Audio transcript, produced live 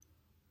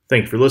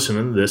Thanks for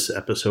listening to this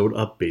episode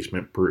of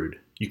Basement Brewed.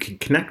 You can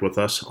connect with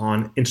us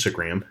on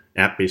Instagram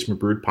at Basement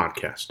Brewed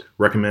Podcast.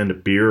 Recommend a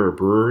beer or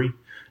brewery,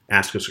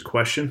 ask us a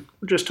question,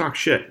 or just talk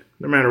shit.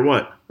 No matter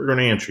what, we're going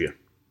to answer you.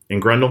 And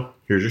Grendel,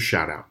 here's your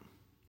shout out.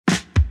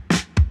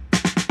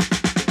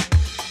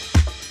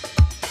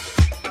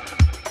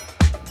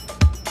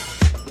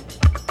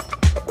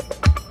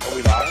 Are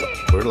we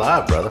live? We're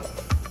live, brother.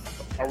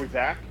 Are we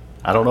back?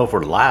 I don't know if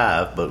we're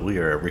live, but we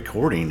are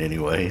recording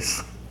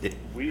anyways.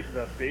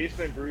 The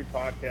Basement Brewed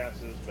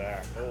Podcast is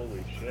back.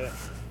 Holy shit.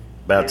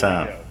 About Here we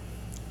time. go.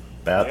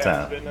 About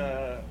time. It's been,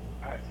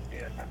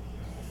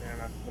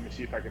 let me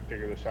see if I can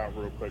figure this out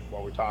real quick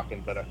while we're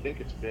talking, but I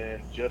think it's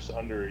been just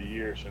under a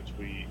year since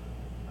we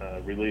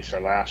released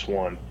our last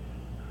one.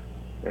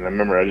 And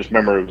I just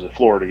remember it was a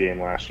Florida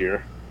game last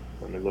year.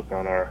 Let me look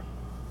on our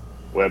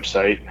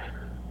website,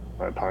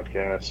 my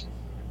podcast.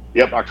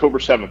 Yep, October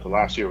 7th of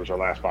last year was our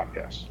last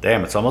podcast.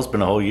 Damn, it's almost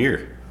been a whole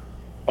year.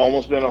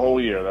 Almost been a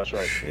whole year, that's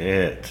right.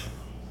 Shit.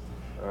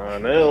 I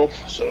know,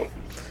 so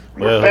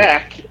we're Well,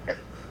 back.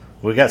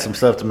 We got some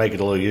stuff to make it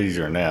a little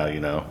easier now,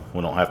 you know.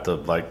 We don't have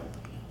to,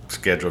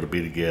 schedule to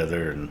be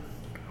together and,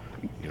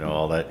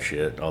 all that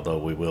shit, although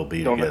we will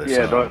be together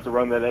don't some. have to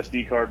run that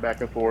SD card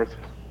back and forth.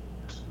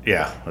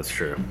 Yeah, that's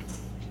true.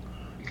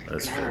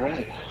 That's All true.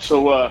 right.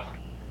 So,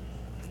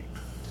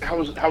 how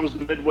was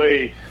the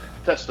Midway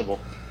Festival?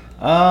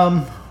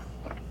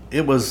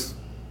 It was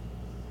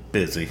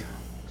busy.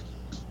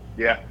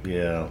 Yeah.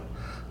 Yeah.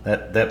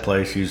 That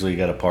place, usually you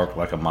got to park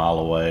like a mile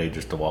away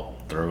just to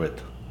walk through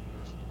it.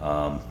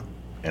 And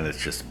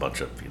it's just a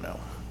bunch of,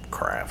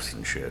 crafts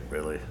and shit,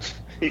 really.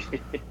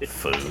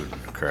 Food,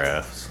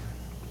 crafts.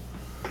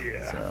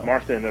 Yeah. So.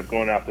 Martha ended up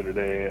going out there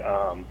today.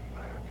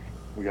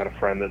 We got a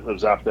friend that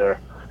lives out there.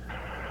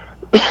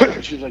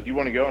 She's like, "You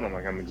want to go?" And I'm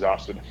like, "I'm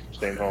exhausted.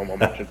 Staying home. I'm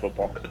watching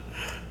football."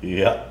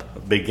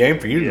 Yep. Big game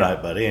for you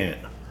tonight, buddy, ain't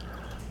it?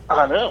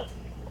 I know.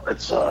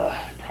 It's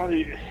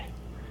probably.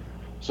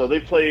 So they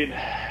played.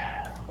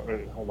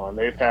 Hold on.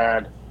 They've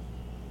had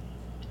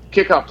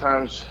kickoff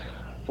times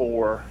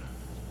for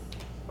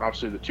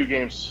obviously the two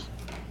games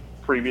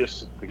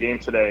previous, the game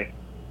today,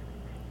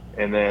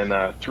 and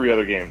then 3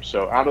 other games.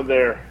 So out of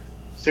their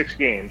 6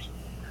 games,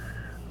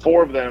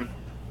 4 of them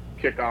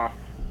kick off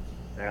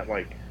at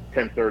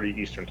 10:30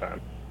 Eastern time.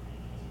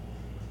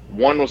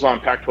 One was on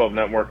Pac-12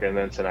 Network, and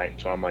then tonight.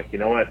 So I'm like, you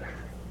know what?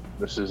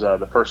 This is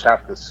the first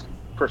half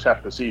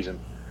of the season.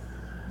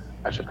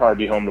 I should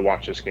probably be home to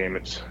watch this game.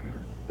 It's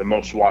the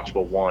most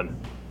watchable one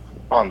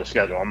on the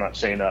schedule. I'm not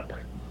staying up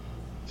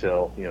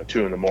till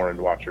 2 in the morning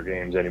to watch your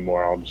games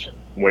anymore. I'll just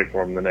wait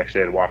for them the next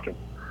day to watch them.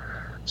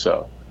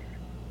 So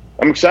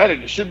I'm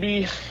excited. It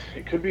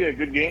could be a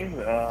good game.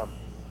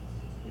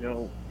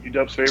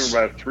 UW's favored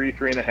by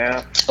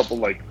 3.5. Couple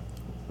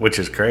Which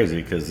is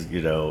crazy because,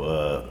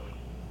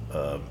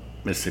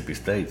 Mississippi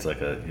State's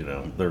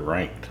they're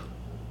ranked.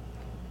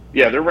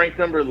 Yeah, they're ranked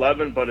number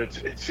 11, but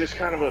it's just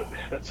kind of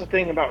that's the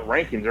thing about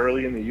rankings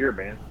early in the year,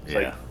 man.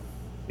 It's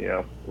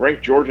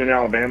ranked Georgia and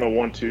Alabama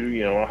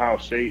 1-2, Ohio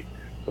State,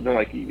 but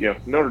then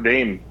Notre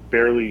Dame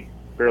barely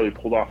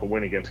pulled off a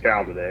win against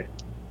Cal today.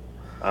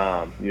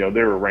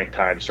 They were ranked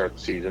high to start the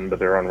season, but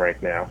they're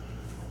unranked now.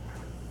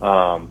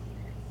 And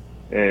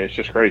it's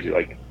just crazy.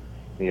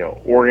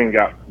 Oregon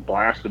got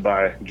blasted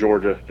by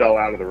Georgia, fell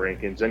out of the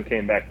rankings, then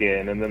came back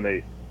in, and then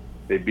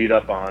they beat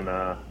up on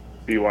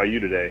BYU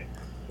today.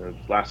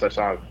 Last I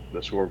saw,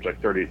 the score was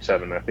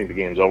 38-7. I think the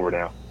game's over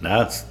now.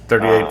 Now it's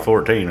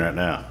 38-14 right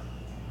now.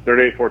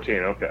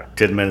 38-14, okay.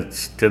 10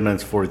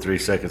 minutes, 43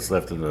 seconds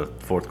left in the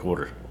fourth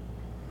quarter.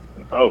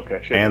 Okay.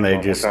 Shit. And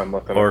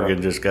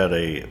Oregon just got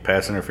a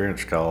pass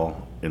interference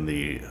call in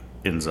the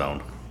end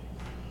zone.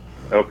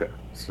 Okay.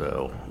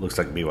 So, looks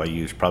like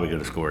BYU is probably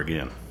going to score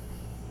again.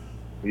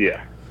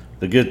 Yeah.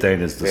 The good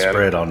thing is the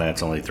spread on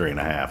that's only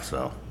 3.5,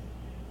 so.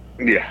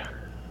 Yeah.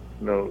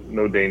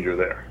 No danger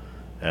there.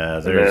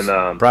 There's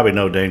probably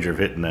no danger of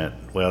hitting that.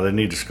 Well, they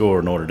need to score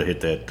in order to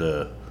hit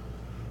that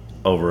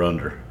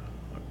over-under,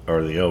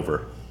 or the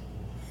over.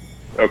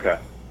 Okay.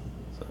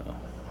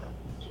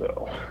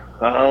 So,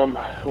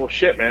 well,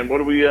 shit, man. What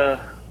do we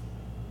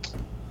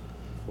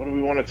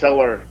want to tell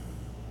our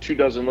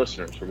 24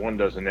 listeners, or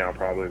 12 now?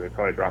 Probably they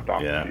probably dropped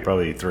off. Yeah,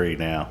 probably 3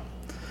 now.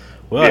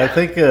 Well, I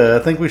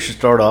think we should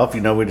start off.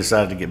 We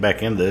decided to get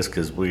back into this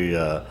because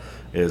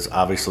is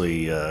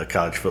obviously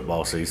college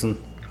football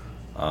season.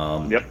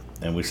 Yep.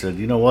 And we said,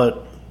 you know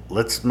what?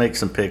 Let's make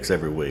some picks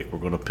every week. We're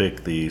going to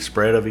pick the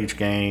spread of each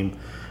game,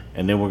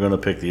 and then we're going to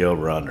pick the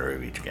over/under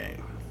of each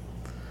game.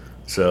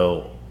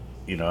 So,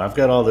 I've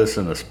got all this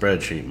in a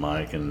spreadsheet,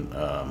 Mike, and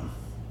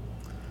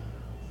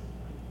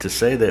to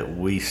say that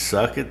we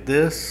suck at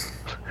this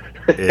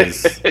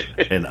is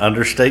an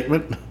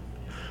understatement.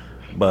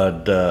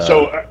 But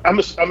so I'm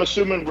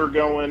assuming we're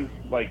going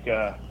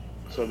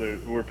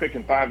we're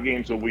picking 5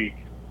 games a week.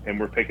 And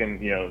we're picking,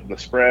 the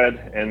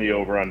spread and the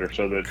over/under,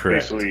 so that's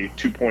basically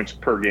 2 points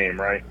per game,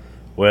 right?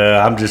 Well,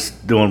 I'm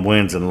just doing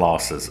wins and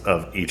losses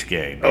of each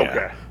game. Yeah.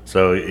 Okay.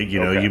 So,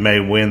 you may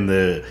win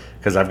the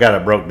because I've got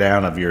it broke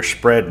down of your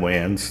spread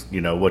wins,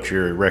 what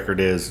your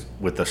record is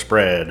with the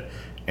spread,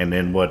 and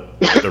then what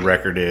the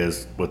record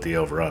is with the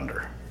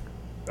over-under.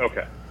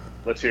 Okay.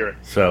 Let's hear it.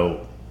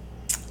 So,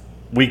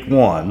 week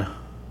 1,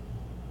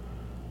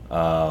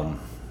 let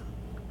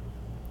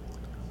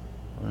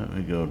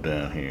me go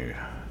down here.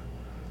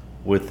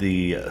 With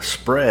the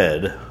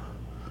spread,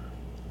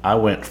 I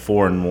went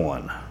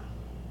 4-1.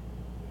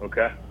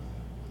 Okay.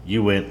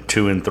 You went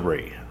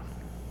 2-3.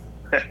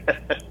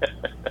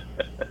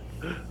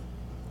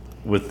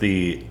 With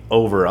the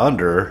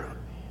over/under,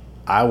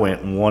 I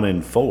went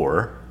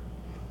 1-4,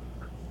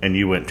 and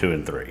you went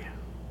 2-3.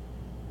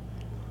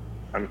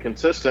 I'm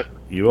consistent.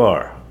 You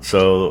are.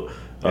 So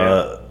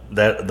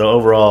that the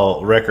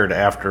overall record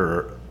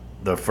after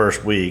the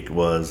first week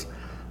was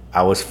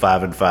I was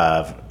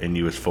 5-5, and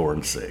you was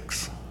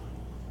 4-6.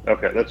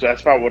 Okay, that's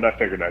about what I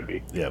figured I'd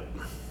be. Yep.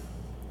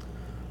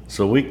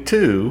 So week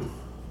 2,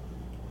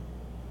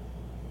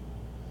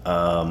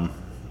 the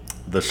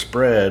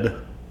spread,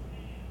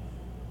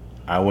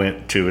 I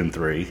went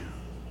 2-3,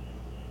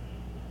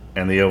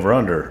 and the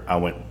over/under, I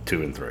went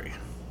 2-3.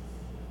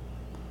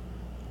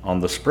 On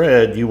the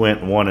spread, you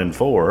went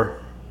 1-4,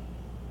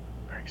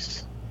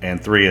 Nice. and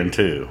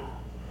 3-2.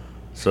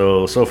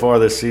 So far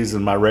this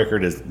season, my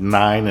record is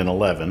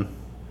 9-11.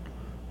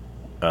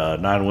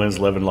 9 wins,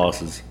 11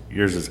 losses.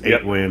 Yours is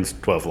 8 wins,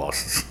 12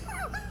 losses.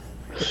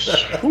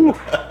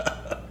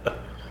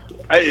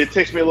 It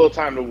takes me a little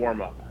time to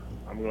warm up.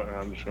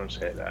 I'm just going to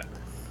say that.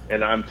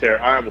 And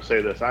I will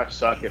say this: I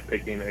suck at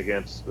picking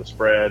against the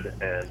spread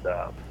and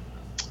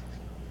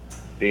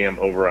damn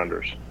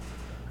over/unders.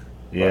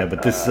 Yeah,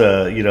 but this,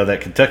 that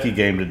Kentucky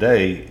game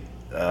today,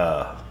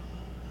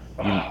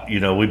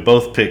 we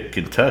both picked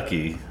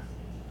Kentucky,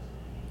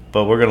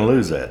 but we're going to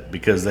lose that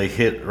because they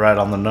hit right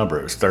on the number.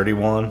 It was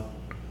 31,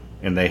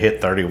 and they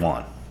hit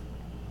 31.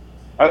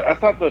 I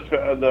thought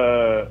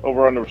the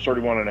over/under was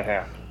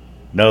 31.5.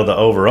 No, the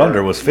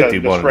over/under was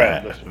 51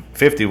 spread, and a half.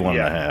 51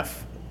 and a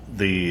half.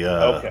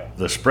 Okay.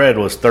 The spread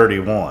was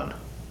 31.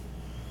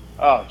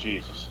 Oh,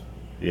 Jesus.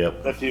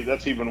 Yep.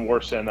 That's even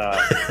worse than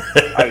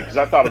because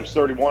I thought it was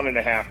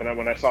 31.5, and then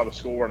when I saw the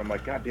score, and I'm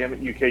like, God damn it,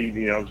 UK!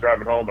 I was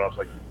driving home, and I was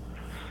like,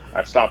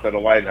 I stopped at a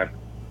light, and I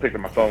picked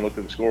up my phone, looked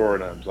at the score,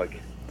 and I was like,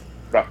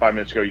 about 5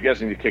 minutes ago, you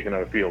guys need to kick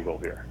another field goal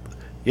here.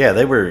 Yeah,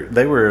 they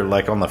were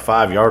like on the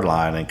 5-yard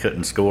line and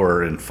couldn't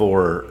score in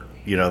 4.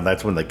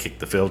 That's when they kicked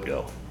the field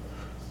goal.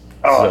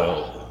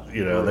 Oh.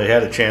 So they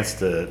had a chance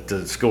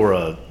to score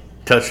a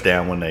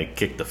touchdown when they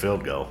kicked the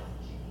field goal.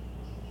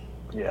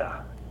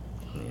 Yeah.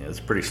 Yeah, it's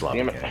pretty sloppy.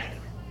 Damn it.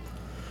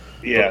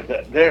 Yeah,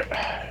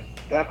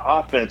 that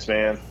offense,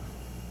 man,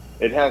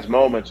 it has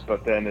moments,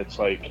 but then it's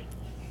like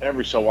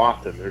every so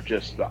often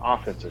the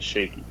offense is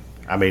shaky.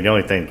 I mean, the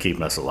only thing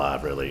keeping us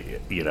alive, really,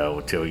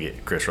 until we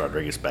get Chris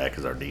Rodriguez back,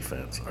 is our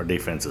defense. Our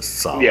defense is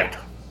solid.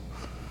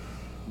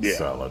 Yeah.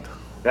 Solid.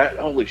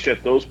 Holy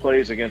shit, those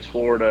plays against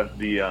Florida,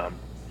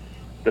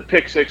 the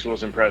pick six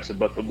was impressive,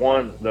 but the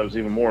one that was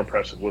even more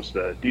impressive was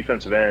the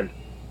defensive end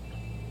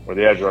or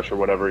the edge rusher,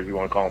 whatever you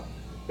want to call him.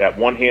 That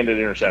one-handed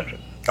interception.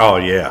 Oh,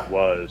 yeah.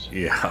 Was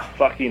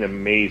fucking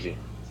amazing.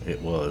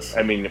 It was.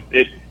 I mean,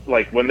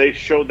 when they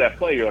showed that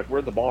play, you're like,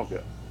 where'd the ball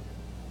go?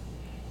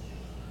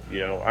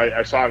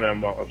 I saw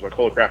them. I was like,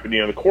 holy crap! And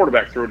the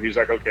quarterback threw it. He's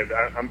like, okay,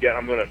 I'm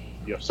going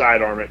to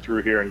sidearm it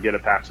through here and get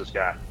it past this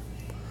guy.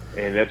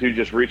 And that dude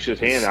just reached his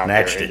hand out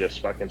there and just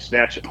fucking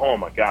snatched it. Oh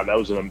my God, that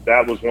was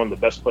one of the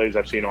best plays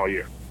I've seen all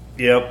year.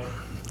 Yep.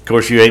 Of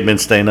course, you ain't been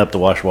staying up to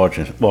watch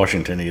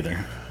Washington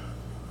either.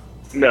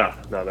 No,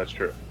 that's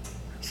true.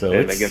 So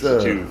and against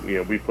the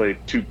two, we played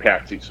 2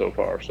 patsies so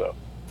far. So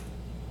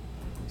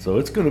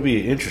it's going to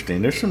be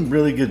interesting. There's some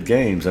really good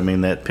games. I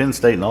mean, that Penn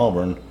State and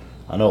Auburn.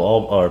 I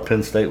know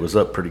Penn State was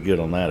up pretty good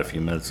on that a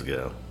few minutes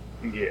ago.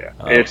 Yeah,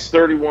 it's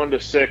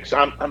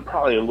 31-6. I'm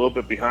probably a little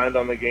bit behind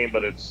on the game,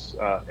 but it's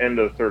end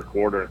of the third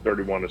quarter,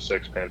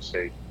 31-6, Penn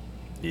State.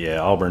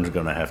 Yeah, Auburn's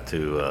going to have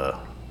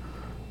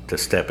to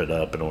step it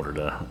up in order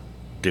to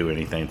do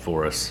anything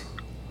for us.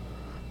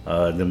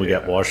 Then we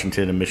got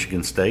Washington and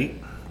Michigan State.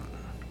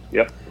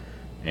 Yep.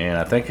 And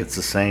I think it's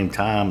the same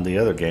time the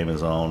other game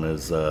is on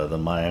as the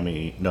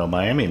Miami. No,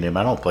 Miami and them.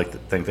 I don't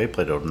think they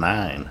played till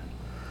 9.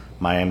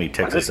 Miami,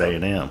 Texas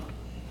A&M.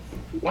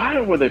 Why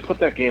would they put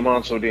that game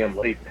on so damn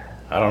late?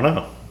 I don't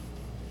know.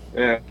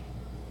 Yeah.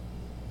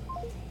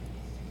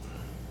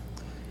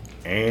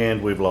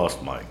 And we've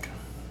lost Mike.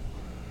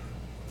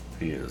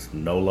 He is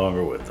no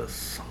longer with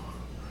us.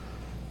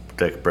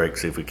 Take a break,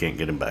 see if we can't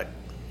get him back.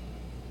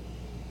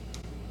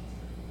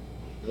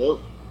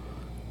 Nope.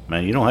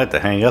 Man, you don't have to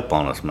hang up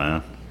on us,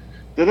 man.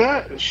 Did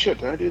I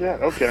do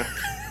that? Okay.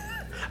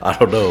 I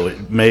don't know.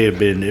 It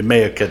may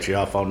have cut you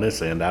off on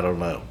this end. I don't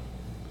know.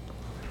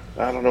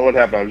 I don't know what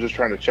happened. I was just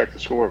trying to check the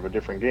score of a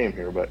different game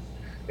here, but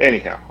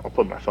anyhow, I'll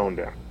put my phone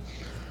down.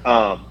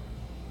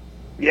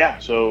 Yeah.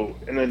 So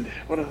and then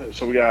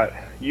so we got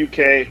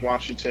UK,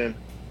 Washington,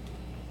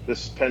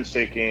 this Penn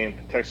State game,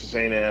 Texas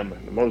A&M,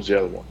 and what was the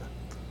other one?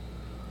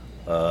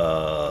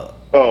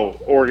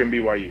 Oregon,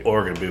 BYU.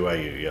 Oregon,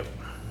 BYU. Yep.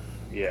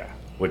 Yeah.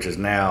 which is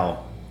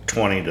now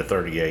 20 to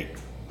 38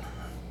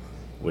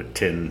 with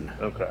 10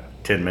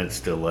 minutes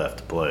still left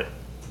to play.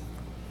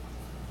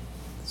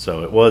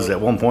 So it was,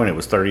 at one point, it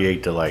was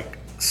 38 to like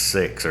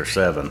 6 or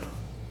 7.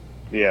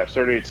 Yeah,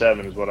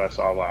 38-7 is what I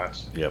saw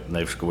last. Yep, and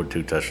they've scored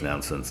 2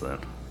 touchdowns since then.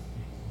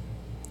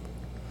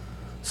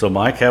 So,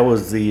 Mike, how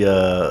was the,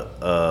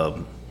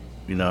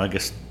 I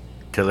guess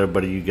tell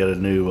everybody you got a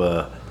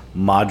new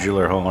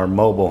modular home, or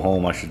mobile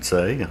home, I should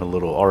say, a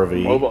little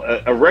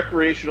RV. A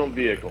recreational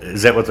vehicle.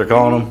 Is that what they're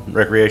calling them?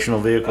 Recreational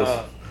vehicles?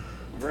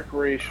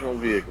 Recreational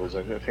vehicles,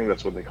 I think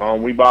that's what they call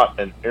them. We bought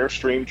an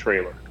Airstream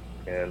trailer,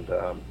 and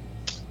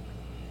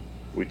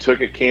we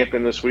took it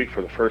camping this week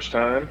for the first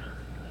time,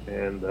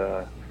 and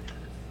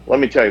let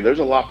me tell you, there's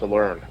a lot to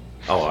learn.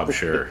 Oh, I'm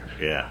sure,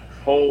 yeah.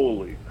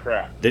 Holy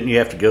crap. Didn't you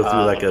have to go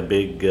through like a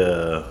big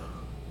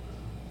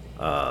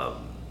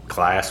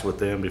class with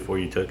them before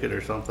you took it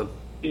or something?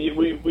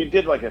 We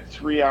did like a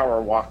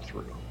 3-hour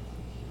walkthrough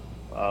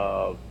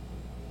of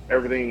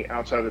everything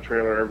outside the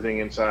trailer, everything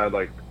inside,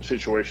 like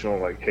situational,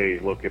 like, hey,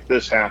 look, if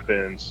this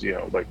happens,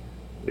 like,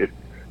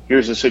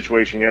 here's the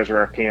situation, you guys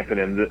are out camping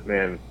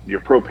and your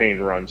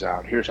propane runs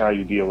out. Here's how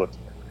you deal with,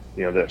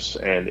 this.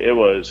 And it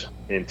was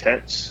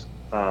intense.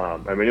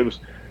 It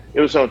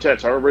was so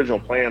intense. Our original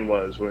plan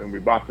was, when we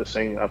bought this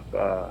thing up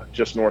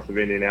just north of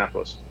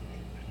Indianapolis,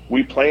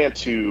 we planned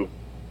to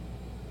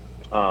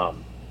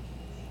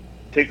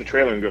take the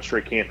trailer and go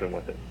straight camping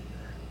with it.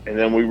 And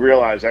then we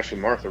realized, actually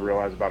Martha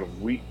realized about a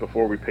week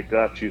before we picked it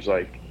up, she was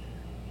like,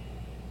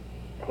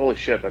 holy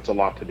shit, that's a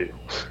lot to do.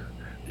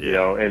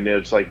 And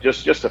it's like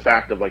just the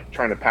fact of like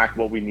trying to pack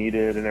what we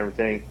needed and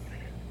everything.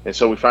 And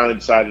so we finally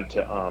decided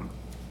to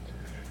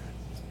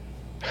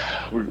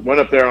we went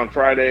up there on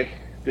Friday,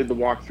 did the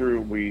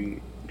walkthrough.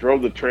 We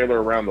drove the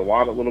trailer around the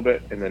lot a little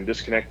bit and then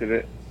disconnected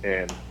it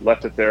and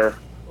left it there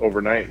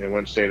overnight, and then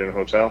went and stayed in a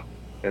hotel,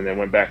 and then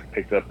went back and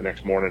picked it up the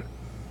next morning.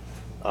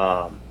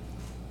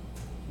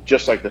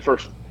 Just like the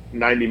first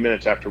 90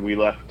 minutes after we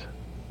left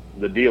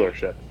the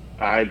dealership,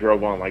 I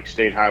drove on like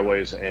state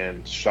highways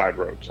and side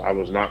roads. I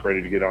was not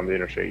ready to get on the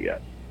interstate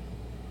yet.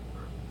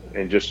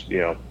 And just,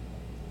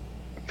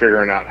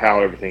 figuring out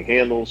how everything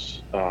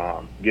handles,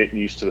 getting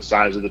used to the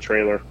size of the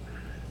trailer.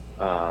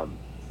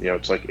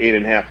 It's like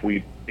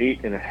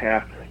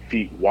 8.5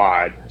 feet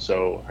wide.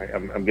 So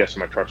I'm guessing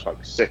my truck's like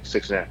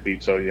 6.5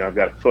 feet. So, I've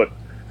got a foot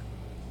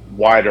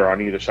wider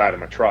on either side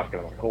of my truck.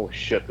 And I'm like, holy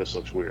shit, this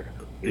looks weird.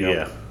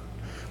 Yeah.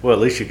 Well, at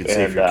least you can see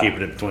if you're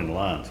keeping it between the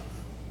lines.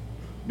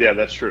 Yeah,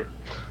 that's true.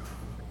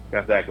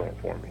 Got that going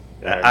for me.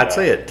 And, I'd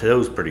say it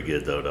tows pretty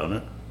good, though, don't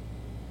it?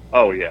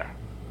 Oh, yeah.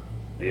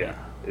 Yeah,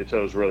 it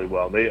tows really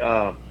well. They,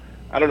 I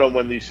don't know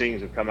when these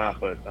things have come out,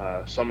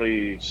 but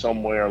somebody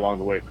somewhere along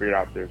the way figured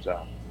out there's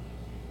a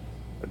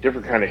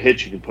different kind of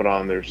hitch you can put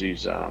on. There's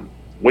these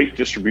weight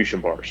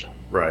distribution bars.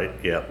 Right,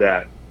 yeah.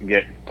 That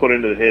get put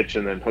into the hitch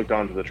and then hooked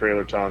onto the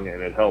trailer tongue,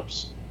 and it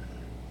helps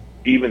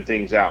even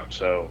things out.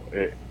 So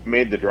it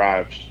made the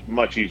drive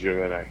much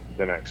easier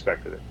than I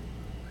expected it.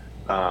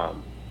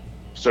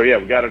 So yeah,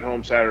 we got it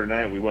home Saturday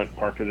night. We went and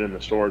parked it in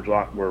the storage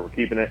lot where we're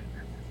keeping it.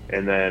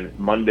 And then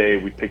Monday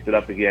we picked it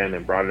up again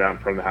and brought it out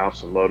in front of the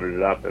house and loaded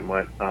it up and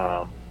went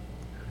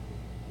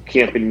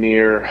camping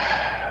near,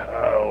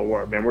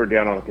 we're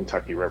down on the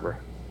Kentucky River.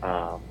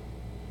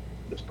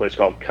 This place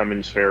called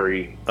Cummins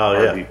Ferry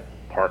RV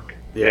Park.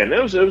 Yeah. And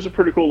it was a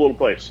pretty cool little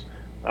place.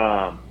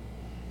 And,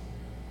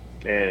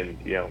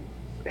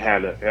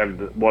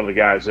 had one of the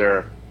guys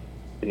there,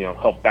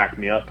 help back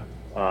me up.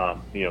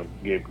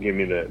 Gave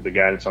me the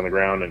guidance on the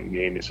ground and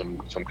gave me some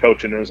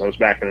coaching as I was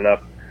backing it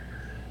up.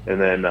 And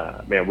then,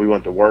 we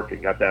went to work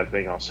and got that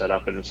thing all set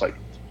up, and it's like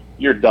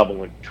you're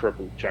double and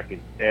triple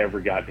checking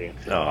every goddamn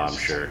thing. Oh, I'm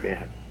sure.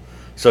 Man.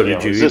 So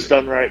did you? Is this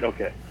done right?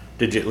 Okay.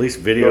 Did you at least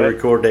video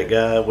record that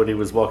guy when he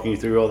was walking you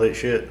through all that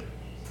shit?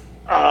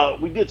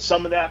 We did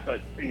some of that,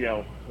 but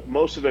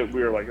most of it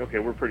we were like, okay,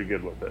 we're pretty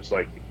good with this.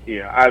 Like,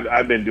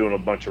 I've been doing a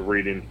bunch of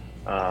reading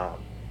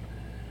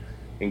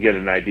and get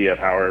an idea of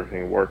how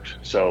everything works.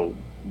 So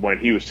when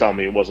he was telling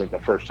me, it wasn't the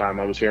first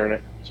time I was hearing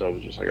it. So it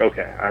was just like,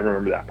 okay, I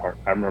remember that part.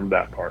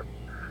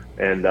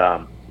 And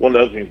one of the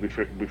other things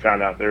we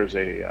found out, there's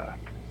a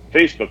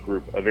Facebook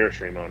group of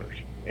Airstream owners,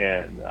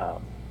 and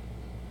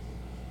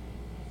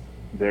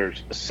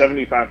there's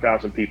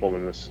 75,000 people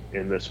in this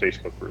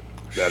Facebook group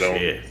that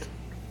own.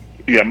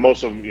 Yeah,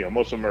 most of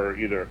them are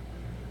either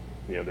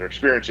they're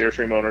experienced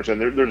Airstream owners,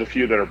 and there's a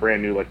few that are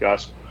brand new like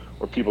us,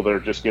 or people that are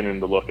just getting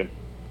into looking.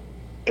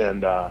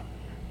 And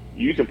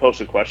you can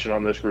post a question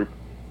on this group,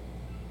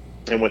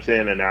 and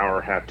within an hour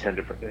have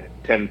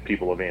 10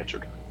 people have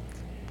answered.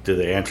 Do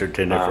they answer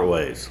 10 different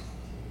ways?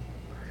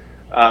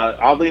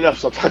 Oddly enough,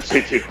 sometimes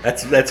they do.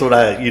 That's what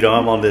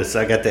I'm on this.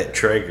 I got that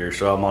Traeger,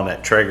 so I'm on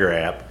that Traeger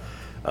app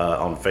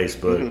on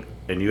Facebook,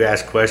 mm-hmm. and you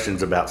ask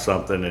questions about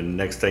something, and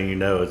next thing you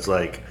know, it's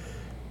like,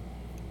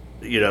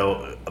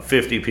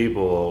 50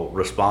 people will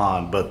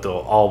respond, but they'll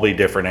all be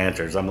different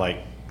answers. I'm like,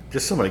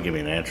 just somebody give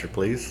me an answer,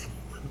 please.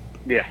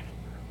 Yeah.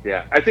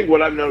 I think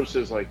what I've noticed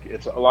is like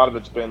a lot of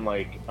it's been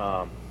like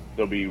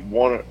there'll be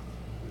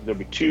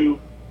two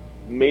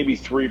maybe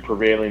 3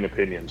 prevailing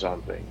opinions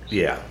on things.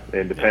 Yeah.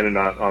 And depending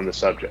on the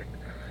subject.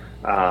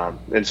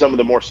 And some of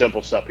the more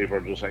simple stuff, people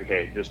are just like,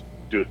 hey, just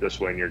do it this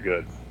way and you're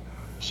good.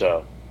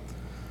 So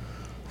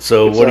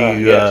what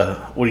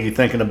yeah. what are you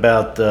thinking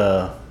about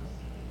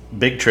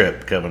Big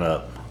Trip coming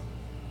up?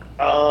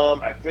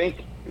 I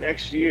think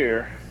next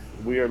year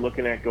we are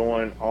looking at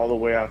going all the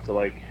way out to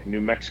like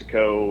New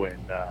Mexico and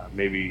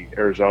maybe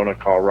Arizona,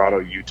 Colorado,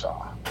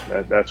 Utah.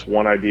 That's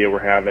one idea we're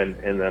having,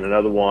 and then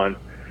another one,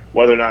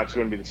 whether or not it's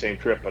going to be the same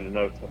trip, but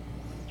another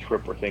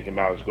trip we're thinking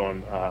about is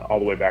going all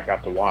the way back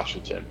out to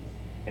Washington.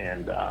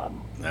 And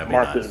That'd be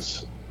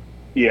Martha's,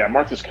 yeah,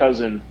 Martha's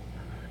cousin,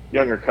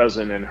 younger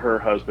cousin, and her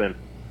husband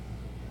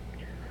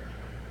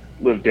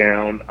live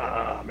down,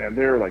 man,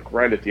 they're like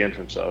right at the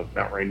entrance of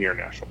Mount Rainier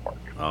National Park.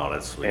 Oh,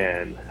 that's sweet.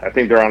 And I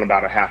think they're on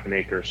about a half an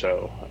acre.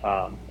 So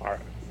I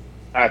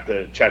have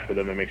to check with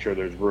them and make sure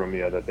there's room,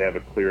 that they have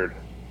it cleared,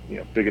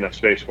 big enough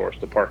space for us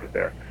to park it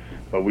there.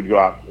 But we'd go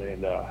out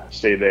and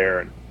stay there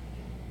and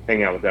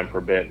hang out with them for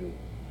a bit and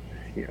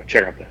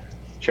check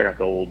out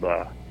the old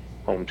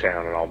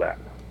hometown and all that.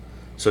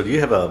 So do you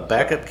have a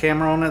backup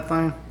camera on that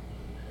thing?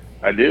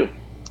 I do.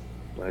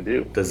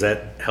 Does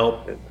that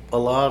help a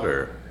lot,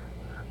 or?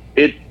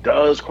 It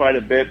does quite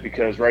a bit,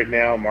 because right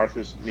now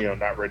Martha's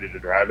not ready to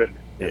drive it,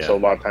 and so a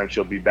lot of times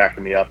she'll be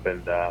backing me up,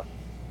 and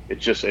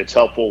it's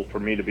helpful for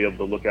me to be able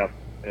to look out.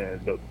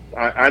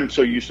 I'm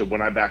so used to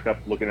when I back up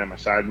looking at my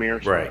side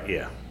mirrors. Right.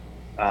 Yeah.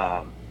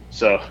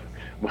 So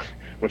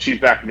when she's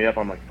backing me up,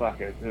 I'm like,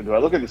 fuck it. Do I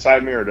look at the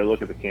side mirror or do I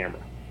look at the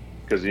camera?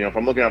 Because if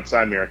I'm looking out the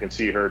side mirror, I can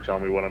see her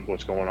telling me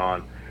what's going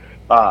on.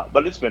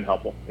 But it's been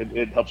helpful.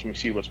 It helps me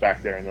see what's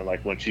back there, and then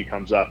like when she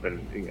comes up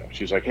and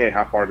she's like, hey,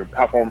 how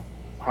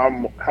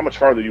much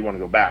farther do you want to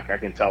go back? I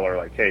can tell her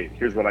like, hey,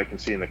 here's what I can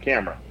see in the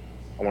camera.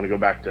 I want to go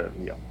back to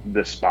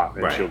this spot,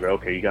 and she'll go,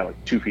 okay, you got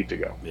like 2 feet to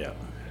go. Yeah.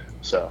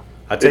 So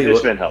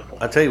it's been helpful.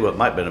 I tell you what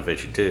might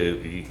benefit you too.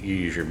 You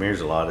use your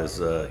mirrors a lot.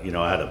 Is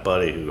I had a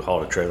buddy who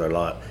hauled a trailer a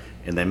lot,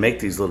 and they make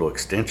these little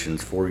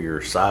extensions for your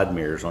side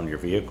mirrors on your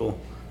vehicle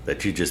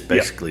that you just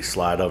basically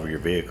slide over your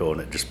vehicle, and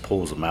it just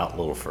pulls them out a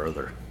little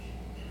further.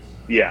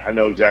 Yeah, I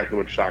know exactly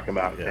what you're talking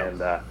about, Yeah.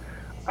 and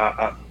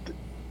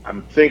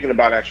I'm thinking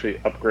about actually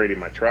upgrading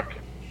my truck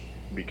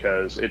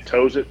because it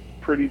tows it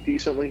pretty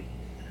decently,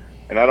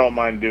 and I don't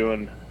mind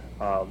doing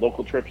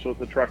local trips with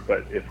the truck.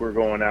 But if we're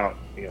going out,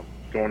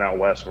 going out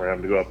west, and we're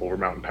having to go up over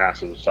mountain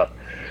passes and stuff,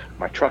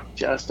 my truck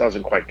just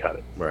doesn't quite cut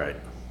it. Right.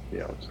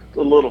 It's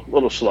a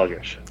little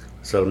sluggish.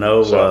 So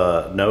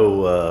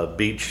no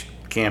beach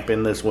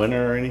camping this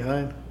winter or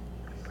anything?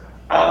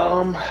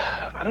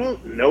 I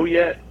don't know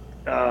yet.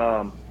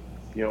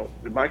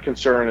 My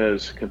concern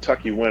is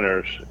Kentucky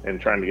winters and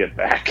trying to get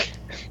back.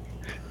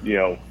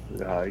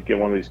 Get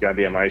one of these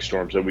goddamn ice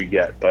storms that we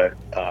get. But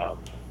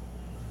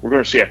we're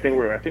going to see. I think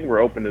we're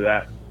open to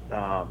that.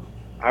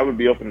 I would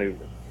be open to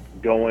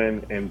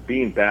going and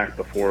being back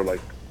before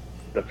like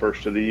the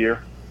first of the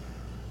year.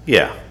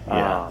 Yeah.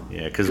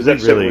 Because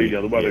that's really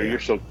the weather. You're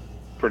still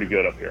pretty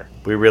good up here.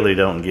 We really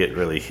don't get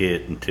really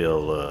hit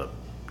until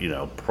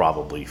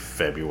probably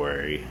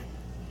February.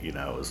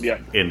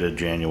 End of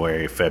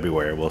January,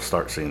 February, we'll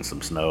start seeing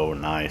some snow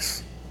and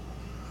ice.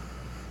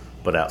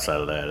 But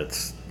outside of that,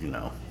 it's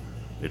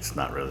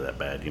not really that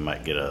bad. You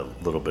might get a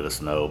little bit of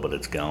snow, but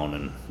it's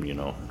gone in,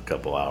 a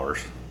couple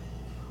hours.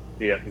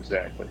 Yeah,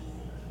 exactly.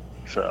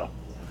 So,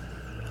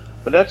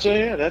 but that's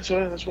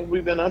what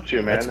we've been up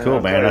to, man. That's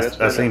cool, man.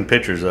 I've seen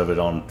pictures of it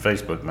on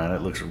Facebook, man.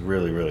 It looks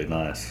really, really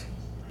nice.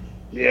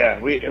 Yeah,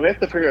 we have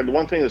to figure out. The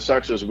one thing that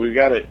sucks is we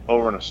got it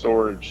over in a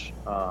storage.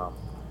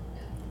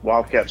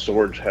 Wildcat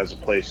Storage has a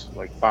place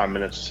like 5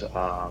 minutes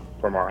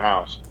from our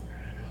house.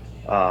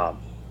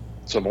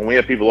 So when we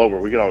have people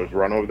over, we can always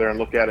run over there and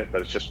look at it,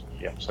 but it's just,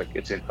 it's like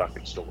it's in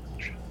fucking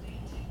storage.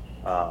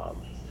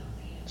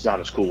 It's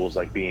not as cool as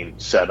like being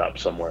set up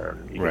somewhere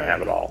and you can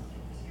have it all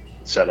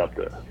set up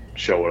to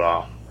show it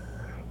off.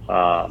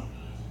 But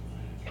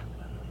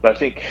I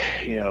think,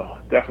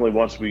 definitely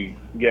once we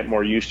get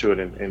more used to it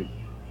and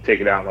take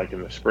it out like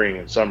in the spring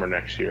and summer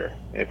next year,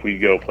 if we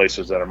go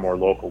places that are more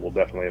local, we'll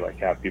definitely like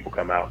have people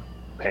come out,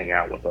 hang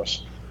out with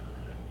us,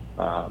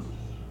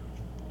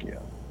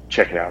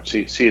 check it out,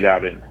 see it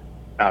out in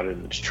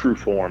its true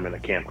form in a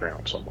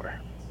campground somewhere.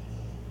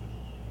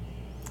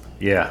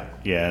 Yeah,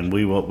 and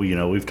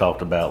we've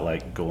talked about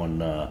like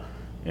going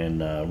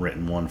and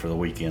renting one for the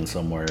weekend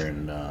somewhere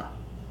and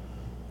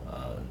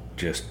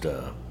just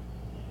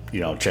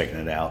checking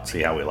it out,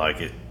 see how we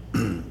like it,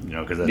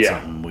 because that's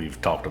something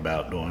we've talked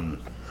about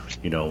doing.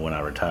 When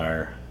I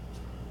retire.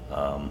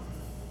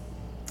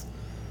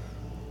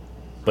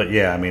 But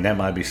yeah, I mean, that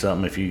might be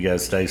something if you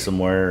guys stay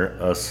somewhere,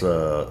 us,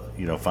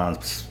 find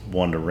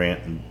one to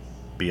rent and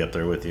be up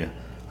there with you.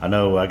 I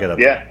know I got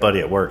a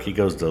buddy at work. He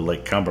goes to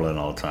Lake Cumberland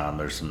all the time.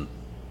 There's some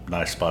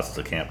nice spots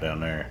to camp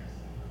down there.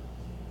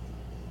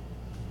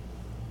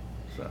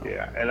 So.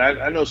 Yeah, and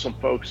I know some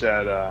folks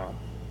at, down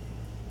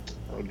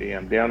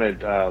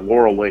at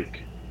Laurel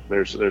Lake.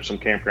 There's some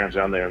campgrounds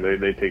down there.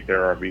 They take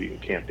their RV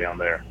and camp down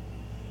there.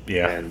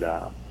 Yeah, and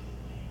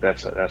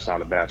that's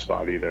not a bad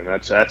spot either. And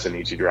that's an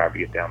easy drive to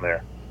get down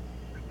there.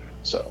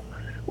 So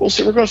we'll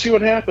see. We're going to see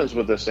what happens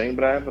with this thing,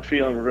 but I have a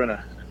feeling we're going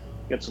to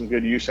get some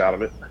good use out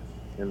of it.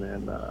 And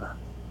then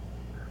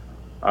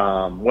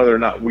whether or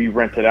not we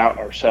rent it out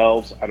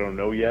ourselves, I don't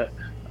know yet.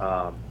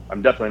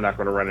 I'm definitely not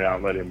going to rent it out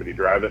and let anybody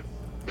drive it.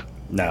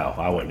 No,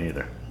 I wouldn't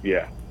either.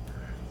 Yeah.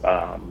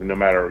 No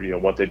matter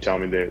what they tell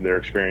me their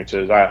experience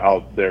is.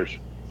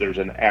 There's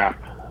an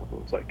app.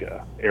 It's like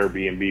a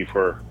Airbnb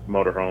for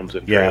motorhomes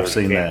and Yeah, I've trailers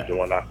seen and that. campers and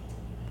whatnot.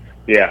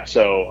 Yeah.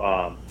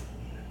 So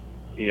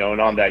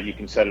and on that you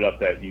can set it up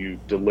that you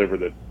deliver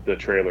the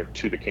trailer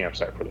to the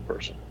campsite for the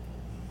person.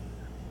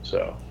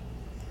 So,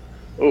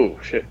 oh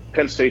shit!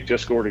 Penn State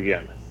just scored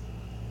again.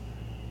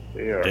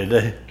 They are Did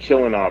they?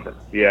 killing Auburn.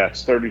 Yeah,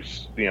 it's 30.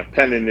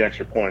 Pending the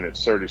extra point,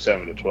 it's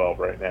 37-12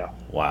 right now.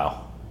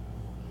 Wow.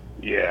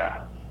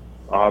 Yeah,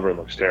 Auburn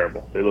looks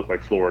terrible. They look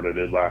like Florida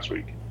did last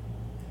week.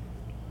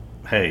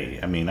 Hey,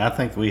 I mean, I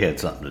think we had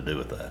something to do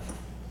with that.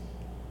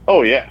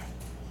 Oh yeah.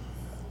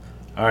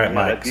 All right, Yeah,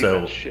 Mike. that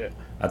So defense, shit.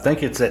 I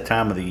think it's that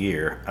time of the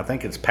year. I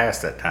think it's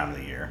past that time of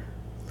the year.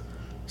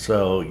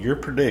 So your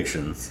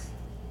predictions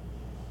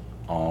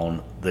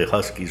on the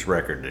Huskies'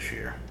 record this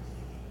year?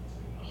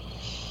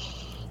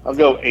 I'll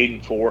go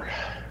 8-4.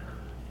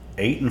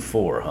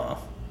 8-4, huh?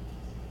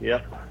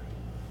 Yep.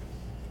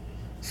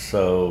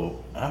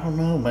 So I don't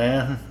know,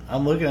 man.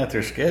 I'm looking at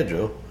their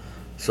schedule.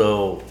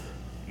 So,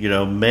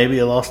 maybe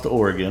a loss to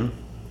Oregon.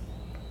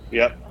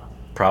 Yep.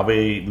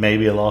 Probably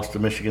maybe a loss to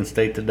Michigan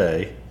State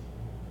today.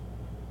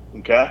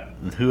 Okay.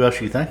 And who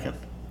else you thinking?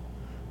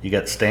 You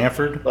got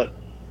Stanford? But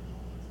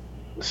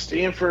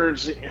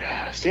Stanford's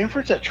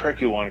that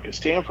tricky one because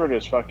Stanford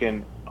has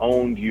fucking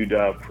owned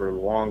UW for a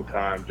long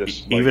time,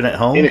 just Even at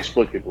home?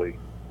 inexplicably,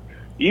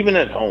 even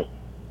at home.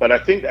 But I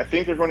think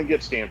they're going to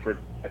get Stanford.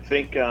 I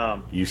think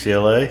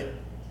UCLA?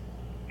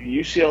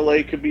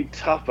 UCLA could be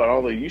tough, but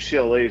although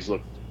UCLA's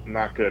look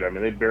not good. I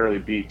mean, they barely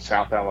beat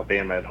South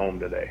Alabama at home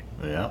today.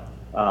 Yeah.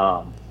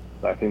 I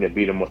think they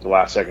beat them with the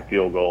last second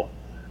field goal.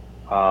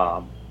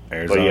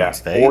 Arizona But yeah,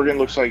 State? Oregon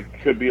looks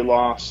like could be a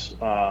loss.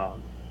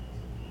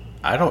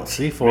 I don't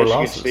see 4 Michigan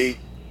losses. State.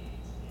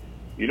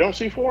 You don't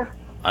see 4?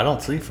 I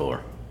don't see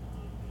 4.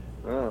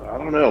 I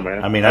don't know,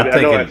 man. I mean, I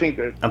think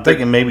I'm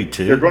thinking maybe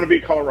 2. they're going to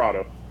beat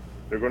Colorado.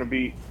 They're going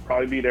to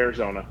probably beat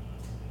Arizona.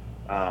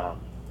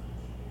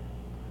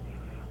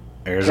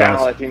 Arizona,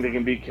 Cal, I think they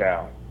can beat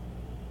Cal.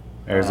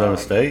 Arizona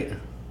State?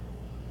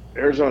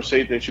 Arizona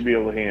State, they should be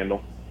able to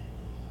handle.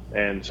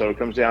 And so it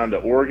comes down to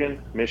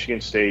Oregon, Michigan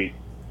State,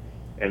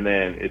 and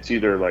then it's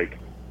either like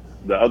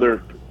the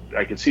other.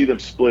 I can see them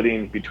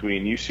splitting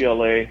between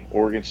UCLA,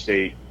 Oregon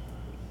State,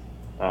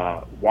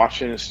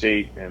 Washington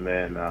State, and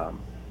then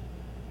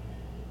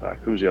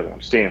who's the other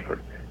one?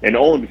 Stanford. And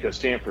only because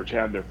Stanford's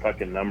had their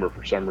fucking number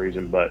for some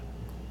reason, but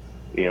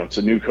it's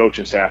a new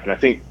coaching staff, and I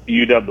think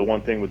UW. The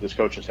one thing with this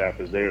coaching staff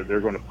is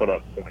they're going to put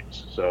up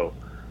points. So,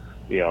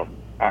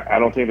 I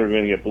don't think they're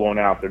going to get blown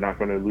out. They're not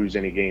going to lose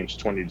any games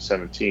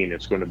 20-17.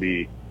 It's going to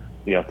be,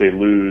 if they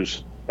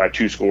lose by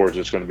 2 scores,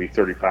 it's going to be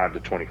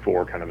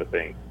 35-24 kind of a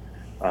thing,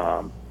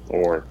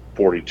 or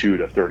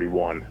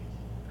 42-31.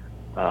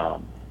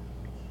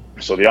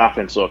 So the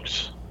offense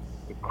looks,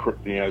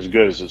 as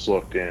good as it's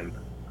looked in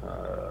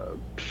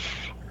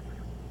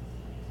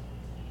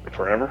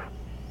forever,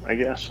 I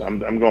guess.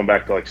 I'm going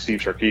back to like Steve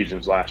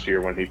Sarkisian's last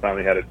year when he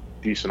finally had a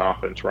decent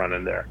offense run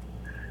in there.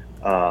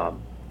 And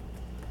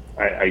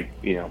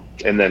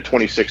then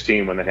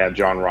 2016 when they had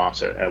John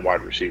Ross at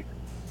wide receiver.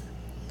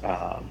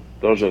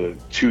 Those are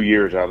the 2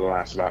 years out of the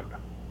last about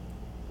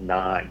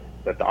 9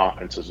 that the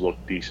offense has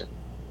looked decent.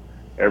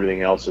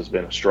 Everything else has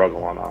been a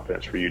struggle on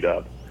offense for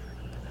UW.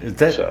 Is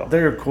that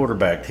their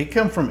quarterback? He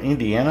come from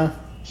Indiana?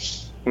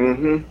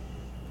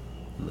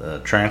 Mm-hmm. The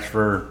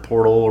transfer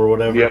portal or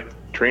whatever? Yep.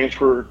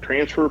 Transfer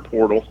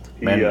portal.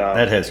 Man,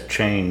 that has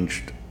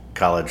changed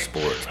college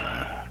sports,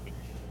 man.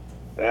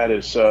 That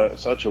is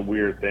such a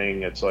weird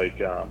thing. It's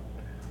like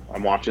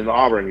I'm watching the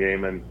Auburn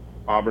game, and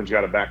Auburn's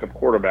got a backup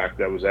quarterback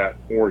that was at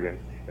Oregon.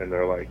 And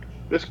they're like,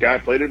 this guy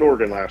played at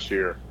Oregon last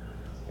year.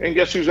 And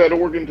guess who's at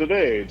Oregon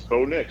today? It's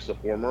Bo Nix, the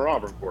former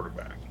Auburn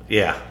quarterback.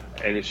 Yeah.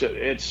 And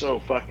it's so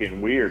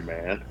fucking weird,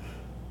 man.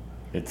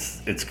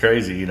 It's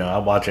crazy. I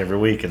watch every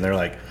week, and they're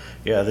like,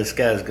 yeah, this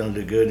guy's going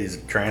to do good. He's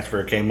a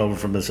transfer, came over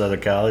from this other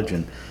college.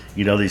 And,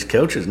 these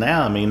coaches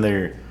now, I mean,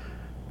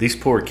 these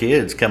poor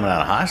kids coming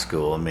out of high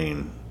school, I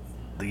mean,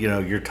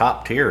 your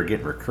top tier are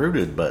getting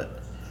recruited,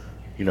 but,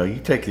 you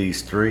take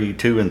these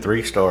 2 and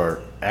 3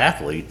 star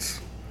athletes,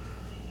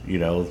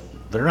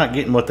 they're not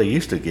getting what they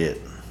used to get.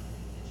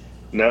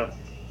 No,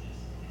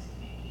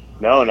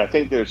 and I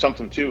think there's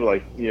something too,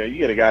 like, you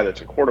get a guy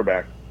that's a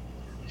quarterback.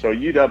 So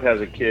UW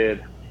has a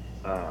kid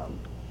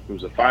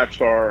who's a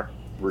 5-star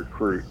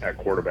recruit at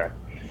quarterback.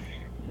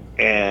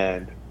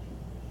 And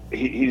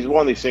he's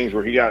one of these things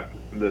where he got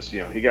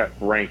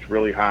ranked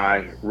really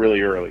high,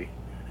 really early.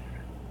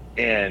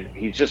 And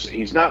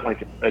he's not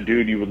like a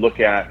dude you would look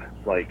at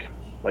like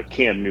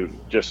Cam Newton,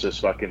 just this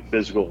fucking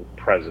physical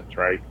presence,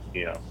 right?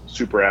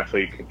 Super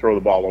athlete, can throw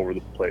the ball over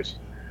the place.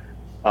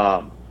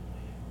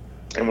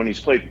 And when he's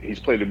played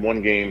in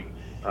one game.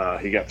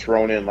 He got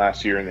thrown in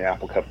last year in the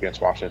Apple Cup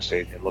against Washington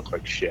State and looked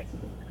like shit.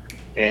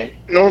 And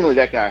normally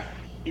that guy,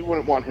 you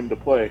wouldn't want him to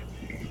play,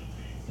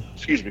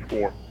 for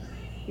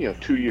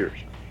 2 years.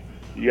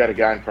 You got a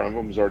guy in front of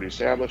him who's already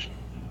established.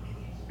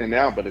 And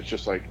now, but it's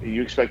just like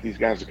you expect these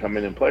guys to come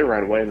in and play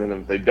right away, and then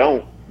if they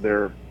don't,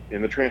 they're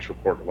in the transfer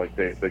portal. Like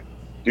the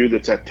dude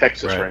that's at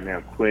Texas right now,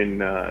 Quinn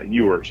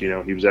Ewers. He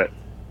was at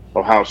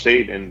Ohio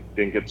State and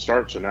didn't get the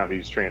start, so now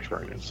he's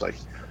transferring. It's like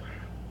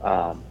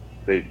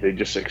they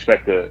just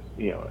expect an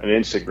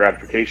instant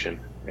gratification,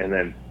 and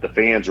then the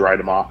fans write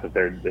them off if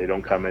they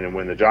don't come in and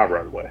win the job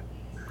right away.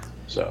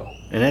 So,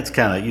 and that's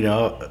kind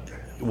of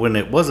when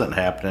it wasn't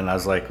happening, I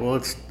was like, well,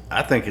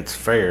 I think it's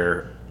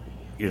fair.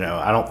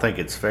 I don't think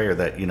it's fair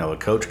that a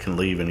coach can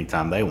leave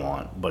anytime they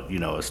want, but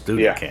a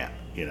student can't.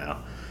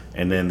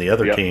 And then the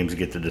other teams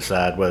get to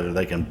decide whether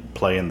they can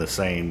play in the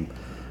same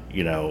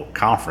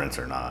conference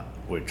or not,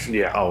 which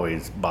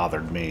always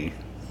bothered me.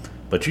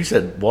 But you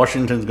said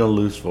Washington's going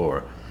to lose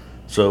 4.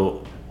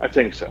 So I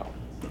think so.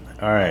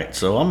 All right,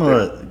 so I'm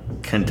going to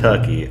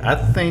Kentucky. I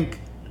think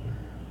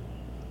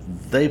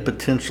they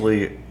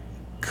potentially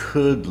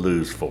could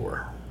lose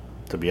 4,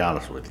 to be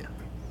honest with you.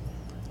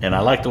 And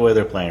I like the way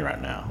they're playing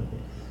right now.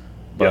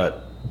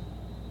 But,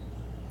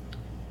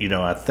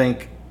 I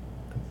think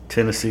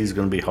Tennessee's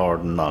going to be hard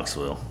in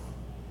Knoxville.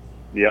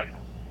 Yep.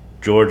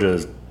 Georgia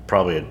is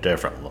probably a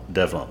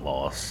definite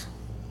loss.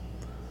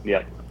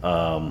 Yep.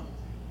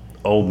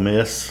 Ole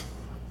Miss,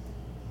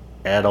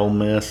 at Ole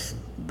Miss,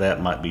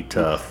 that might be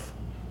tough.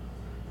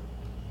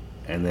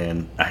 And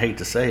then, I hate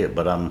to say it,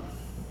 but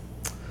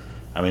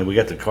we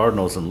got the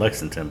Cardinals in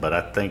Lexington, but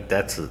I think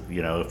that's,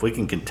 if we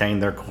can contain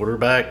their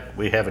quarterback,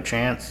 we have a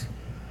chance.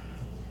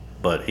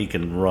 But he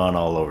can run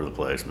all over the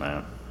place,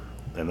 man.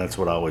 And that's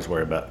what I always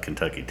worry about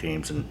Kentucky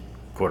teams and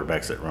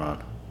quarterbacks that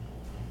run.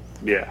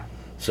 Yeah.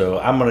 So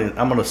I'm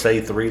gonna say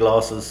 3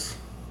 losses.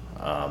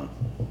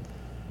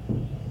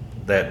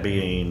 That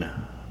being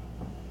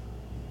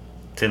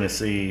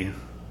Tennessee,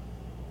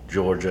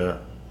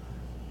 Georgia,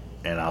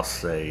 and I'll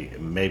say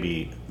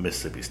maybe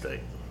Mississippi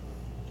State.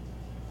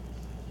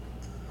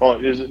 Oh,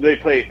 they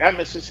play at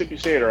Mississippi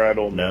State or at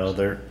Ole Miss?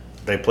 No,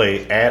 they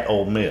play at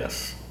Ole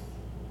Miss.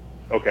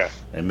 Okay.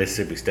 And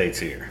Mississippi State's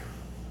here.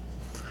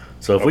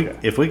 So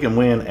if we can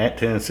win at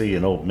Tennessee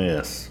and Ole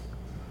Miss,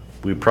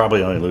 we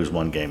probably only lose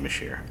 1 game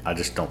this year. I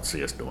just don't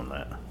see us doing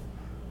that.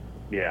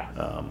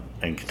 Yeah.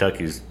 And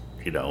Kentucky's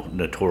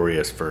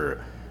notorious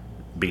for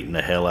beating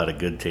the hell out of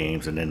good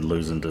teams and then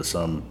losing to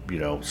some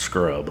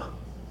scrub.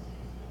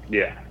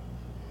 Yeah.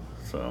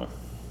 So.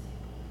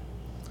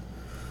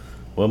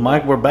 Well,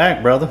 Mike, we're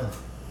back, brother.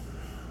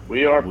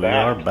 We are We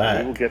back. are back.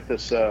 We will get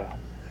this.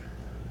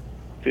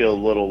 Feel a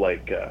little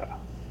like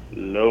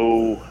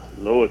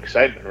low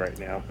excitement right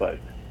now, but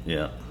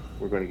Yeah.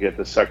 we're going to get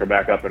this sucker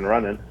back up and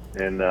running,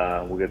 and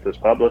we'll get this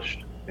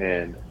published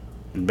and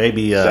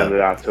Maybe send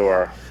it out to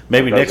our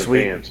next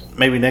week. fans.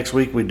 Maybe next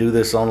week we do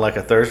this on like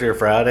a Thursday or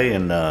Friday,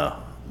 and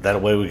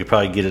that way we could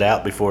probably get it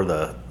out before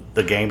the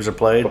games are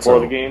played. Before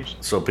the games,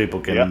 so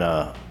people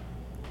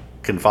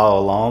can follow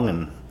along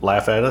and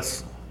laugh at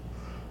us.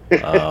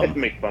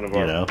 make fun of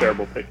our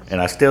terrible picks.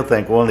 And I still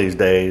think one of these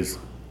days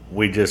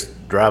we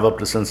just drive up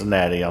to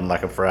Cincinnati on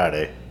like a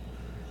Friday,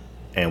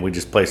 and we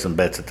just play some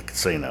bets at the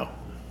casino.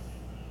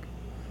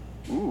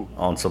 Ooh.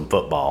 On some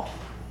football.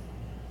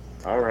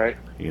 All right.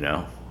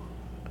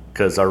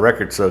 Because our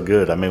record's so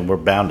good. We're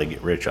bound to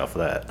get rich off of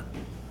that.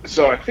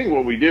 So I think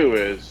what we do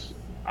is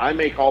I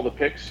make all the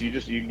picks. You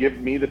give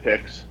me the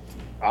picks.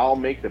 I'll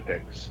make the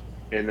picks,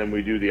 and then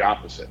we do the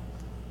opposite.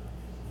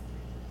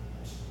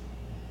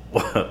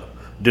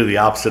 Do the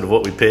opposite of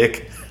what we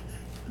pick.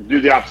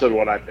 Do the opposite of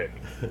what I pick.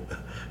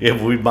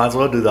 Yeah, we might as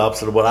well do the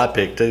opposite of what I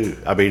picked too.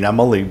 I'm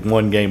only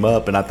 1 game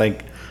up, and I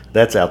think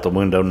that's out the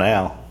window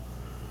now.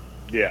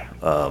 Yeah.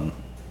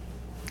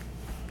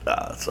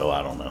 So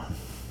I don't know.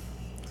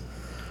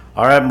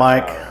 All right,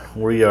 Mike,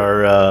 we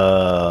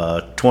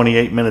are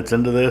 28 minutes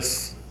into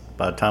this.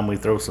 By the time we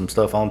throw some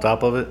stuff on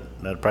top of it,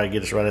 that'll probably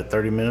get us right at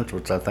 30 minutes,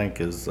 which I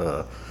think is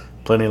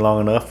plenty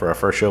long enough for our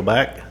first show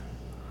back.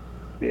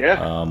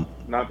 Yeah.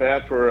 Not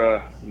bad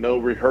for no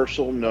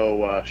rehearsal,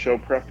 no show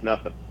prep,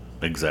 nothing.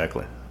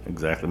 Exactly.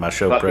 My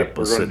show prep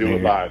was sitting here.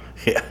 Live.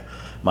 Yeah,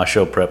 my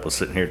show prep was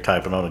sitting here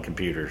typing on a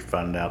computer,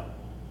 finding out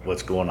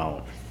what's going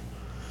on.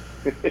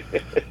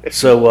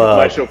 So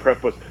my show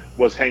prep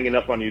was hanging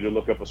up on you to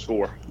look up a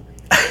score.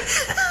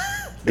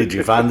 Did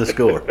you find the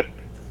score?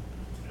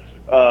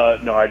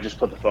 No, I just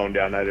put the phone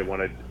down. I didn't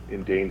want to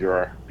endanger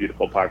our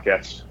beautiful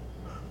podcast.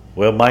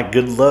 Well, Mike,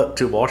 good luck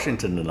to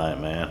Washington tonight,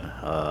 man.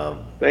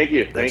 Thank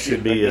you. Thank you.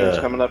 Game's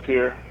coming up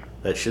here.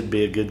 That should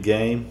be a good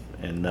game.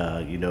 And,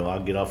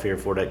 I'll get off here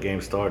before that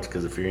game starts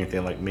because if you're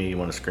anything like me, you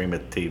want to scream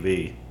at the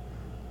TV.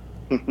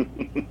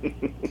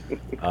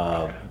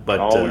 But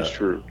always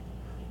true.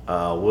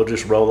 We'll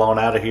just roll on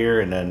out of here,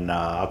 and then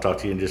I'll talk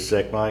to you in just a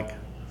sec, Mike.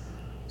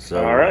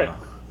 So, all right.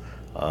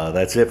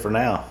 That's it for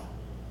now.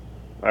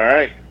 All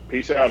right.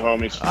 Peace out,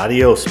 homies.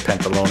 Adios,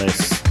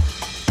 pantalones.